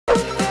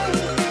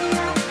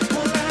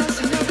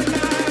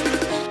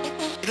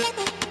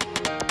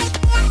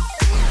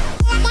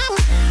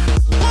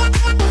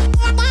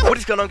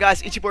on,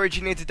 guys? It's your boy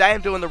Origin here. Today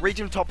I'm doing the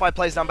region top 5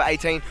 plays number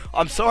 18.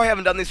 I'm sorry I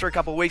haven't done this for a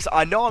couple of weeks.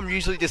 I know I'm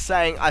usually just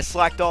saying I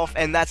slacked off,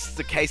 and that's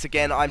the case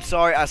again. I'm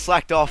sorry I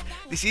slacked off.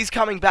 This is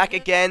coming back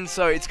again,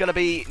 so it's going to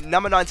be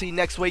number 19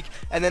 next week,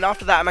 and then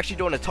after that I'm actually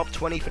doing a top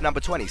 20 for number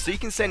 20. So you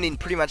can send in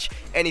pretty much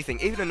anything,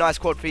 even a nice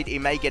quad feed it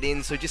may get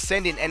in, so just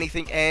send in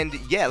anything, and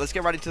yeah, let's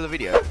get right into the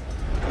video.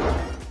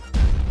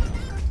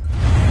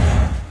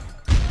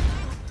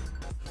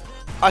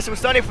 Alright, so we're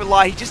starting off with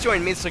Lai. He just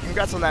joined mid, so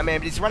congrats on that,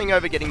 man. But he's running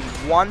over, getting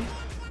 1,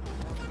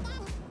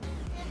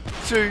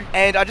 2,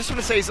 and I just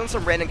want to say he's on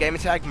some random gamer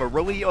tag,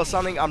 Maruli or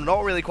something. I'm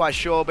not really quite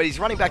sure, but he's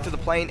running back to the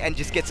plane and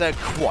just gets a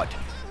quad.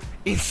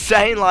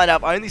 Insane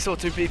lineup. I only saw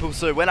 2 people,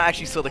 so when I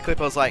actually saw the clip,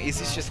 I was like, is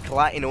this just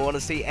collat in all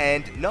honesty?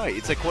 And no,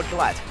 it's a quad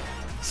collat.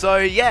 So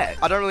yeah,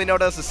 I don't really know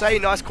what else to say.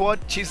 Nice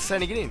quad. Cheers for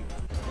sending it in.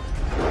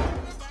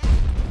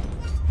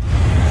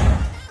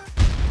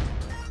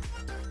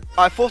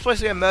 Alright, 4th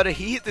place we have Murder.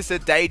 He hit this a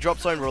day drop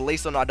zone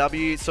release on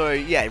RW. So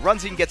yeah,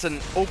 runs in, gets an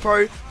all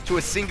pro to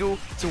a single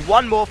to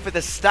 1 more for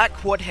the stack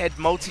quad head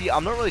multi.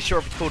 I'm not really sure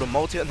if it's called a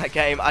multi on that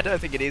game. I don't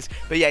think it is.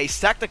 But yeah, he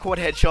stacked the quad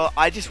headshot.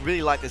 I just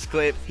really like this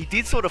clip. He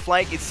did sort of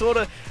flank. It's sort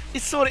of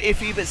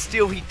iffy, but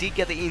still he did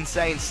get the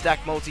insane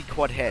stack multi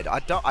quad head.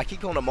 I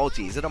keep calling it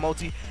multi. Is it a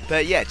multi?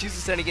 But yeah, cheers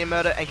for sending in,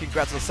 Murder, and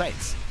congrats on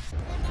Saints.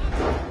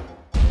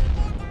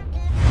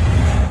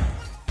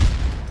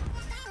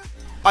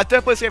 I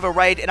third place we have a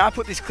raid, and I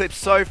put this clip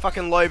so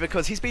fucking low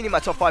because he's been in my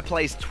top 5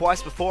 plays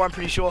twice before, I'm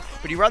pretty sure.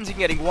 But he runs in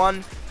getting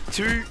 1,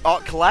 2,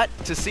 collat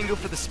to single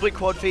for the split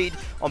quad feed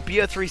on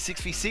MW3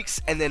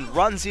 6v6, and then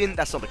runs in,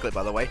 that's not the clip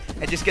by the way,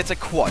 and just gets a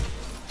quad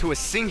to a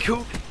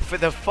single for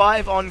the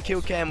 5 on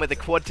kill cam with a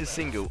quad to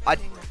single.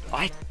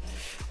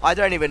 I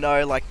don't even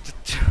know, like,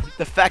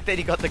 the fact that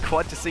he got the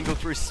quad to single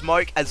through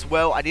smoke as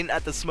well. I didn't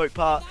add the smoke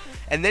part,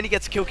 and then he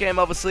gets kill cam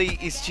obviously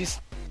is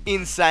just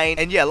insane.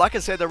 And yeah, like I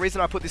said, the reason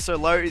I put this so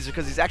low is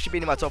because he's actually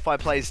been in my top 5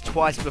 plays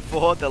twice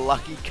before, the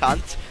lucky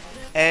cunt.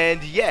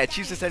 And yeah,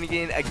 cheers for sending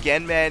in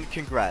again, man.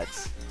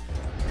 Congrats.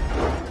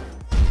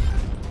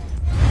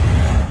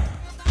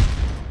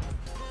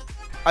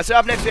 Alright, so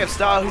up next we have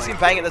Star, who's in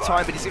Bang at the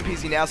time, but he's in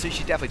PZ now, so you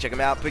should definitely check him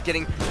out. But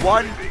getting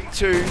 1,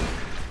 2,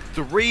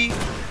 3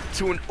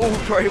 to an all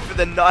pro for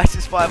the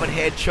nicest 5 on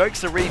head.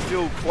 Chokes a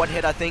refill quad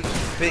head, I think,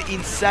 but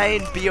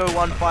insane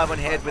BO1 5 on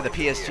head with a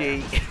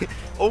PSG.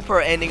 All pro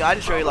ending. I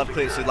just really love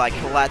clips with like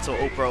collats or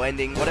all pro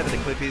ending, whatever the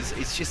clip is.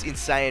 It's just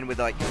insane with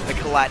like a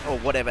collat or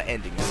whatever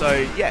ending.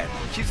 So yeah,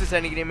 cheers for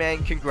sending it in,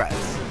 man.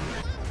 Congrats.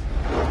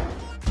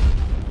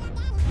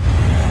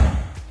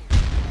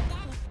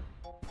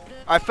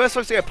 Alright, first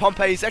off, we have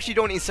Pompey. He's actually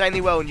doing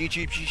insanely well on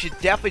YouTube. You should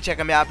definitely check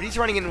him out. But he's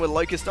running in with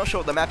Locust, not sure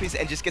what the map is,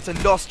 and just gets a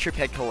NOS trip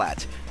head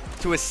collat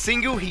to a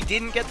single. He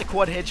didn't get the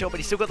quad headshot, but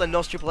he still got the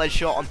NOS triple head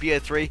shot on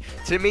BO3.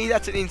 To me,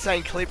 that's an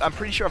insane clip. I'm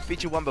pretty sure I've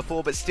featured one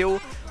before, but still,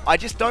 I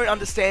just don't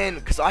understand,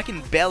 because I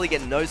can barely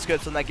get no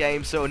scopes on that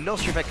game, so a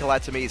NOS trip head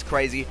collat to me is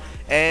crazy.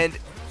 And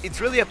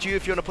it's really up to you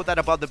if you want to put that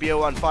above the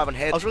BO1 5 on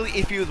head. I was really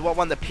iffy with what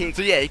one to pick.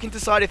 So yeah, you can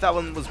decide if that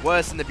one was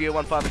worse than the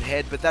BO1 5 on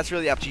head, but that's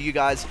really up to you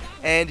guys.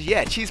 And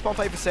yeah, cheers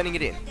Pompey for sending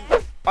it in.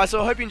 Alright,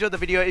 so I hope you enjoyed the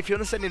video. If you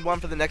want to send in one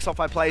for the next top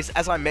 5 plays,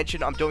 as I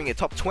mentioned, I'm doing a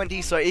top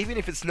 20, so even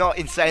if it's not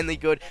insanely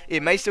good,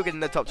 it may still get in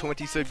the top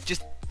 20, so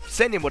just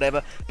send in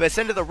whatever, but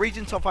send to the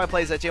region top 5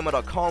 plays at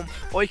gmail.com,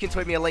 or you can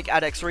tweet me a link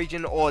at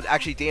xregion, or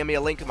actually DM me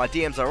a link. My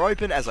DMs are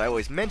open, as I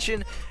always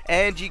mention,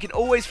 and you can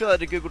always fill out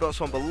the Google Docs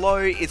form below.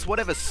 It's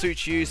whatever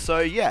suits you,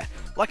 so yeah,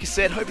 like I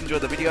said, hope you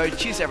enjoyed the video.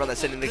 Cheers to everyone that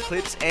sent in the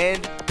clips,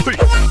 and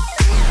peace!